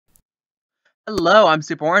Hello, I'm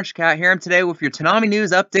Super Orange Cat here. I'm today with your Toonami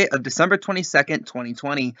news update of December 22nd,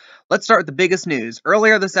 2020. Let's start with the biggest news.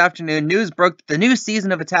 Earlier this afternoon, news broke that the new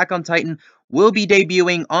season of Attack on Titan will be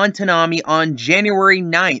debuting on Toonami on January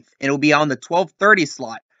 9th, and it will be on the 12:30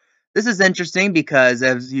 slot. This is interesting because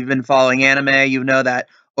as you've been following anime, you know that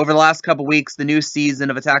over the last couple weeks, the new season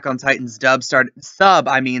of Attack on Titan's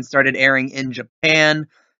started airing in Japan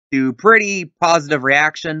to pretty positive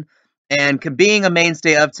reaction. And being a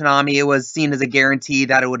mainstay of Toonami, it was seen as a guarantee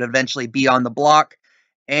that it would eventually be on the block.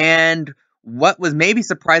 And what was maybe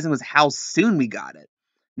surprising was how soon we got it.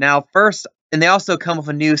 Now, first, and they also come with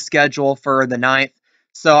a new schedule for the 9th.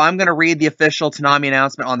 So I'm going to read the official Toonami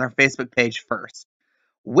announcement on their Facebook page first.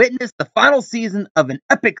 Witness the final season of an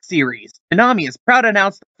epic series. Toonami is proud to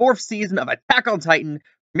announce the 4th season of Attack on Titan,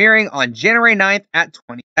 premiering on January 9th at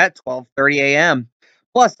 12:30 a.m.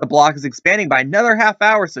 Plus, the block is expanding by another half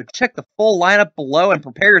hour, so check the full lineup below and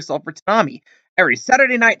prepare yourself for Toonami every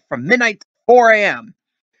Saturday night from midnight to 4 a.m.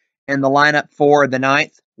 And the lineup for the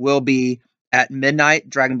 9th will be at midnight,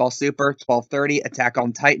 Dragon Ball Super, 12:30, Attack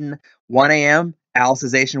on Titan, 1 a.m.,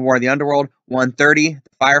 Alicization War of the Underworld, 1:30, The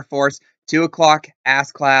Fire Force, 2 o'clock,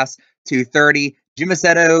 Ass Class, 2:30,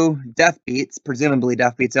 Jumaseto Death Beats, presumably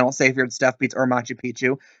Death Beats, I don't say if it's Death Beats or Machu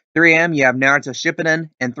Picchu. 3 a.m. you have Naruto Shippuden,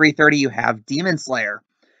 and 3:30 you have Demon Slayer.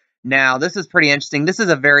 Now, this is pretty interesting. This is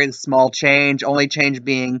a very small change, only change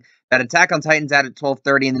being that Attack on Titan's out at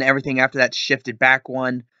 12:30, and then everything after that shifted back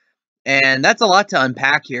one. And that's a lot to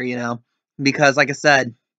unpack here, because like I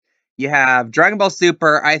said, you have Dragon Ball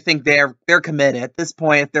Super. I think they're committed. At this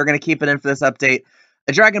point, if they're going to keep it in for this update,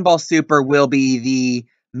 a Dragon Ball Super will be the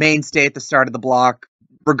mainstay at the start of the block,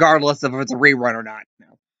 regardless of if it's a rerun or not.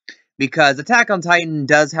 Because Attack on Titan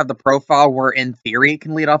does have the profile where, in theory, it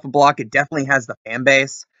can lead off a block. It definitely has the fan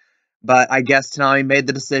base. But I guess Toonami made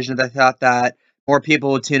the decision that they thought that more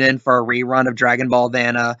people would tune in for a rerun of Dragon Ball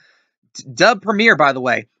than a dub premiere, by the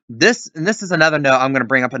way. This is another note I'm going to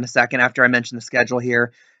bring up in a second after I mention the schedule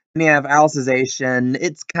here. Then you have Alicization.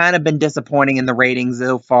 It's kind of been disappointing in the ratings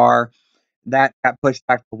so far. That got pushed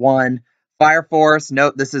back to 1. Fire Force,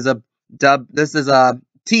 note this is a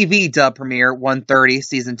TV dub premiere, 1:30,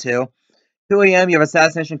 Season 2. 2 a.m., you have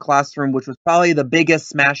Assassination Classroom, which was probably the biggest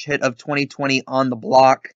smash hit of 2020 on the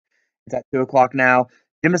block. It's at 2 o'clock now.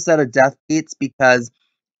 Jumaseto Death Beats, because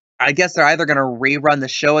I guess they're either going to rerun the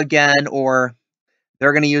show again or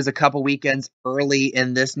they're going to use a couple weekends early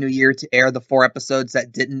in this new year to air the 4 episodes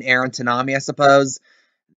that didn't air on Toonami, I suppose.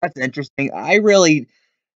 That's interesting. I really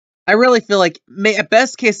feel like, at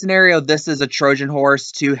best case scenario, this is a Trojan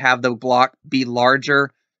horse to have the block be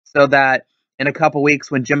larger so that in a couple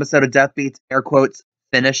weeks when Jumaseto Death Beats, air quotes,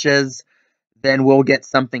 finishes, then we'll get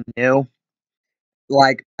something new.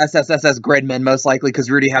 Like SSSS Gridman, most likely, because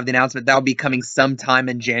we already have the announcement that will be coming sometime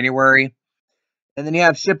in January. And then you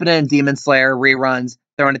have Shippuden and Demon Slayer reruns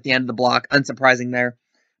thrown at the end of the block. Unsurprising there.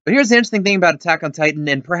 But here's the interesting thing about Attack on Titan,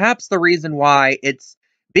 and perhaps the reason why it's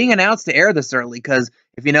being announced to air this early, because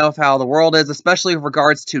if you know how the world is, especially with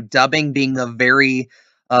regards to dubbing being a very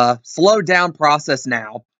slowed down process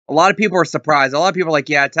now, a lot of people are surprised. A lot of people are like,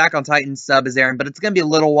 yeah, Attack on Titan sub is airing, but it's going to be a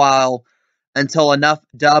little while until enough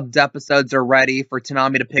dubbed episodes are ready for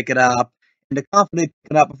Toonami to pick it up and to confidently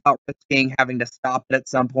pick it up without risking having to stop it at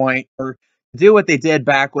some point or do what they did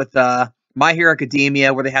back with My Hero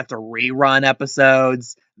Academia, where they have to rerun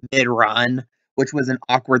episodes mid-run, which was an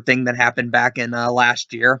awkward thing that happened back in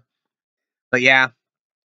last year. But yeah,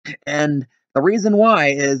 and the reason why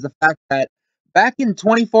is the fact that back in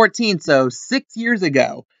 2014, so 6 years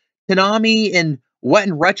ago, Toonami, in what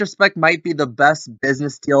in retrospect might be the best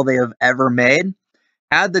business deal they have ever made,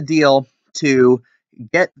 had the deal to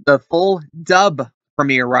get the full dub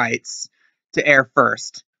premiere rights to air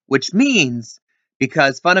first, which means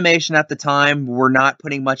because Funimation at the time were not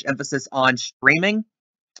putting much emphasis on streaming.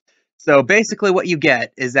 So basically what you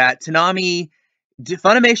get is that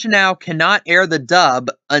Funimation now cannot air the dub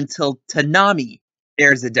until Toonami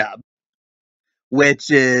airs the dub,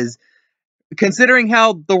 which is, considering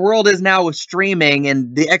how the world is now with streaming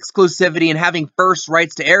and the exclusivity and having first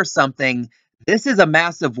rights to air something, this is a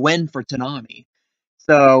massive win for Toonami.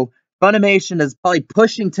 So Funimation is probably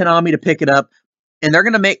pushing Toonami to pick it up, and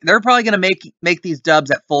they're probably gonna make these dubs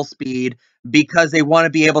at full speed because they want to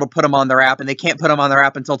be able to put them on their app, and they can't put them on their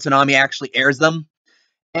app until Toonami actually airs them.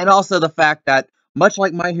 And also the fact that, much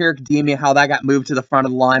like My Hero Academia, how that got moved to the front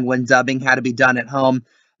of the line when dubbing had to be done at home,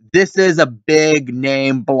 this is a big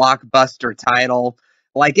name blockbuster title.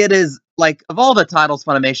 Like, it is, like, of all the titles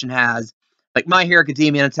Funimation has, like My Hero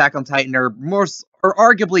Academia and Attack on Titan are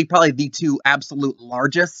arguably probably the 2 absolute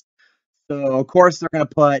largest. So of course they're going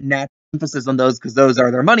to put emphasis on those because those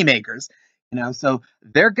are their moneymakers. So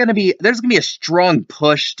there's gonna be a strong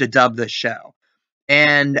push to dub this show.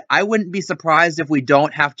 And I wouldn't be surprised if we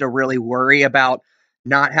don't have to really worry about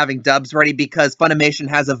not having dubs ready because Funimation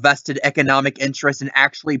has a vested economic interest in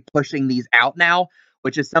actually pushing these out now,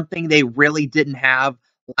 which is something they really didn't have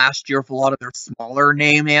last year for a lot of their smaller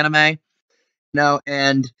name anime.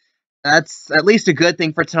 And that's at least a good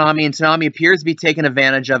thing for Toonami, and Toonami appears to be taking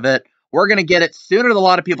advantage of it. We're going to get it sooner than a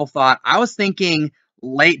lot of people thought. I was thinking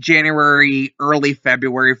late January, early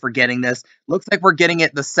February for getting this. Looks like we're getting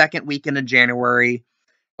it the second weekend of January.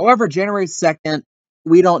 However, January 2nd,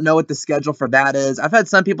 we don't know what the schedule for that is. I've had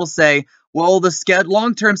some people say, well, the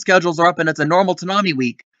long-term schedules are up and it's a normal Toonami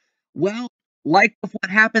week. Well, like with what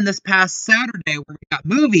happened this past Saturday where we got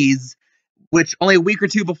movies, which only a week or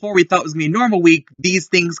two before we thought was going to be a normal week, these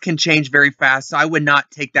things can change very fast. So I would not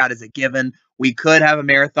take that as a given. We could have a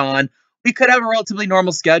marathon. We could have a relatively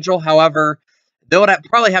normal schedule. However, they would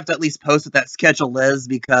probably have to at least post what that schedule is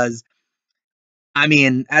because, I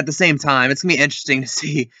mean, at the same time, it's going to be interesting to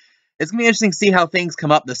see. It's going to be interesting to see how things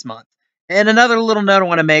come up this month. And another little note I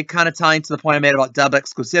want to make, kind of tying to the point I made about dub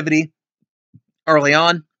exclusivity early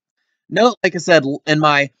on. Note, like I said,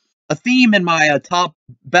 a theme in my top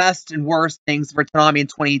best and worst things for Toonami in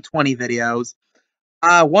 2020 videos.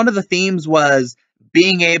 One of the themes was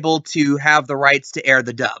being able to have the rights to air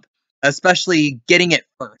the dub, especially getting it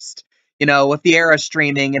first. With the era of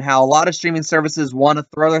streaming and how a lot of streaming services want to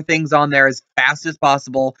throw their things on there as fast as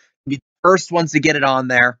possible, be the first ones to get it on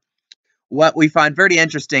there. What we find very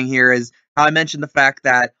interesting here is how I mentioned the fact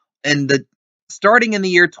that starting in the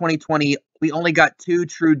year 2020, we only got 2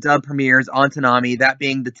 true dub premieres on Toonami, that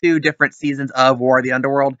being the 2 different seasons of War of the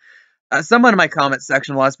Underworld. Someone in my comment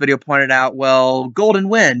section in the last video pointed out, well, Golden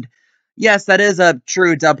Wind. Yes, that is a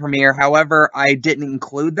true dub premiere. However, I didn't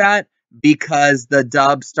include that because the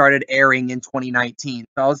dub started airing in 2019.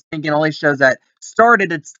 So I was thinking only shows that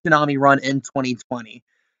started its Toonami run in 2020.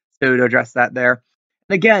 So to address that there.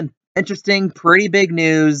 And again, interesting, pretty big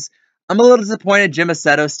news. I'm a little disappointed Jim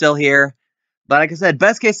Aseto's still here. But like I said,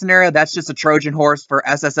 best case scenario, that's just a Trojan horse for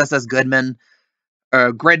SSSS Goodman.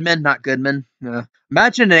 Gridman, not Goodman.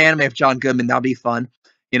 Imagine an anime of John Goodman. That'll be fun,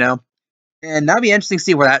 And that'll be interesting to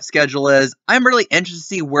see where that schedule is. I'm really interested to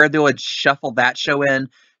see where they would shuffle that show in.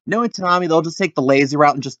 Knowing Toonami, they'll just take the lazy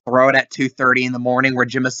route and just throw it at 2:30 in the morning where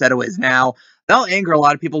Jim Aseto is now. That'll anger a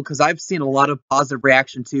lot of people because I've seen a lot of positive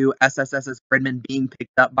reaction to SSSS Gridman being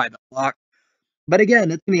picked up by the flock. But again,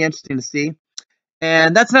 it's going to be interesting to see.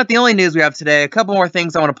 And that's not the only news we have today. A couple more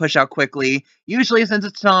things I want to push out quickly. Usually, since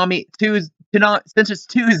it's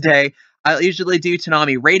Tuesday, I usually do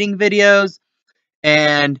Toonami rating videos.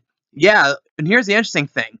 And yeah, and here's the interesting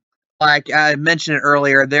thing. Like I mentioned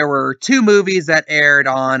earlier, there were 2 movies that aired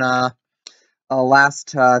on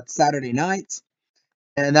last Saturday night,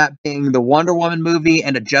 and that being the Wonder Woman movie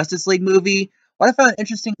and a Justice League movie. What I found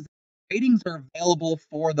interesting is ratings are available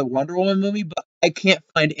for the Wonder Woman movie, but I can't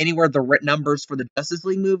find anywhere the numbers for the Justice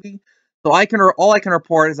League movie. So all I can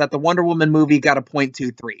report is that the Wonder Woman movie got a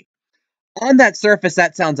 0.23. On that surface,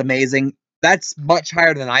 that sounds amazing. That's much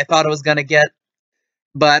higher than I thought it was going to get.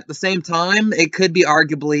 But at the same time, it could be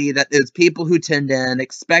arguably that it's people who tuned in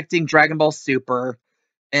expecting Dragon Ball Super,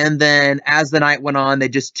 and then as the night went on, they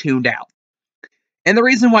just tuned out. And the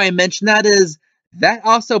reason why I mention that is that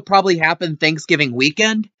also probably happened Thanksgiving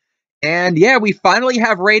weekend. And yeah, we finally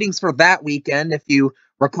have ratings for that weekend. If you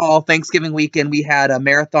recall, Thanksgiving weekend, we had a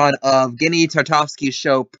marathon of Genndy Tartakovsky's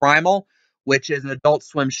show Primal, which is an Adult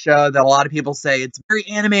Swim show that a lot of people say it's very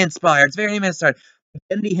anime inspired. It's very anime inspired.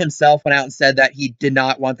 Genndy himself went out and said that he did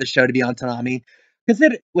not want the show to be on Toonami,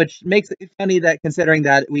 which makes it funny that considering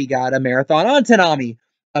that we got a marathon on Toonami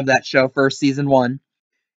of that show for season 1.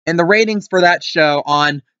 And the ratings for that show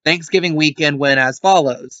on Thanksgiving weekend went as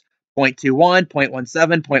follows: 0.21,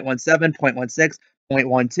 0.17, 0.17, 0.16,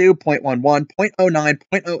 0.12, 0.11, 0.09,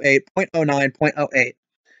 0.08, 0.09, 0.08.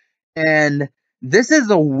 And this is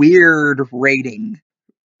a weird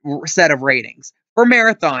set of ratings. For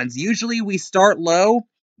marathons, usually we start low,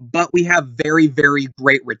 but we have very, very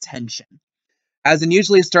great retention. As in,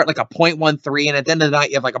 usually start like a 0.13, and at the end of the night,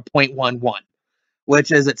 you have like a 0.11,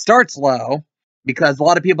 which is it starts low, because a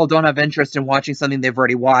lot of people don't have interest in watching something they've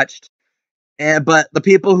already watched. But the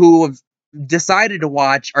people who have decided to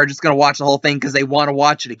watch are just going to watch the whole thing because they want to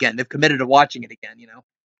watch it again. They've committed to watching it again,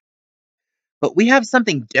 But we have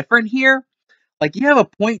something different here. Like, you have a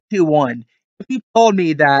 0.21. If you told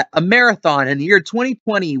me that a marathon in the year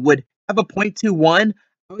 2020 would have a 0.21,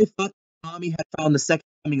 I would have thought Tommy had found the second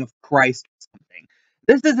coming of Christ or something.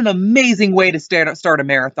 This is an amazing way to start a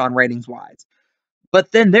marathon ratings-wise.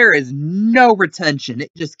 But then there is no retention.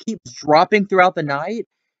 It just keeps dropping throughout the night.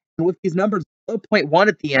 with these numbers below point 0.1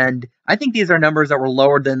 at the end, I think these are numbers that were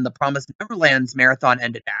lower than the Promised Neverland's marathon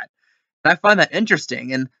ended at. And I find that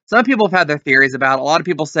interesting. And some people have had their theories about it. A lot of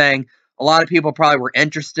people saying a lot of people probably were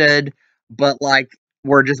interested, but like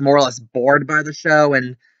were just more or less bored by the show.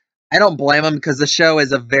 And I don't blame them because the show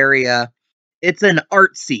is a very it's an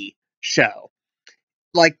artsy show.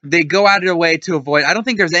 Like they go out of their way to avoid. I don't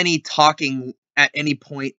think there's any talking at any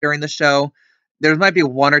point during the show. There might be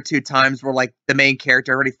one or two times where like the main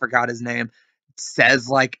character, I already forgot his name, says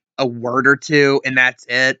like a word or two, and that's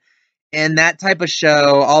it. And that type of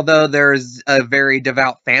show, although there's a very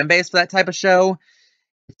devout fan base for that type of show,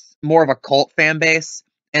 it's more of a cult fan base.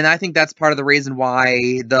 And I think that's part of the reason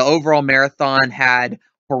why the overall marathon had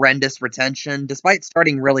horrendous retention, despite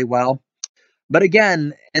starting really well. But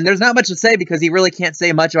again, and there's not much to say because he really can't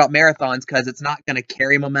say much about marathons because it's not going to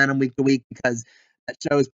carry momentum week to week because that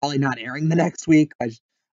show is probably not airing the next week.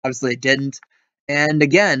 Obviously, it didn't. And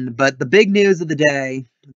again, but the big news of the day,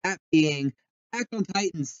 that being Attack on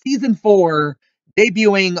Titan Season 4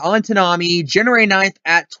 debuting on Toonami January 9th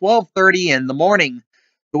at 12:30 in the morning.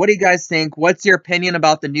 So what do you guys think? What's your opinion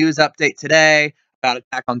about the news update today, about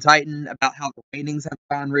Attack on Titan, about how the ratings have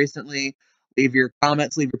gone recently? Leave your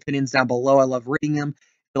comments, leave your opinions down below. I love reading them.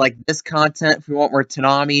 If you like this content, if you want more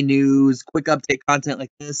Toonami news, quick update content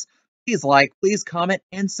like this, please like, please comment,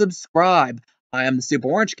 and subscribe. I am the Super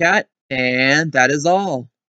Orange Cat, and that is all.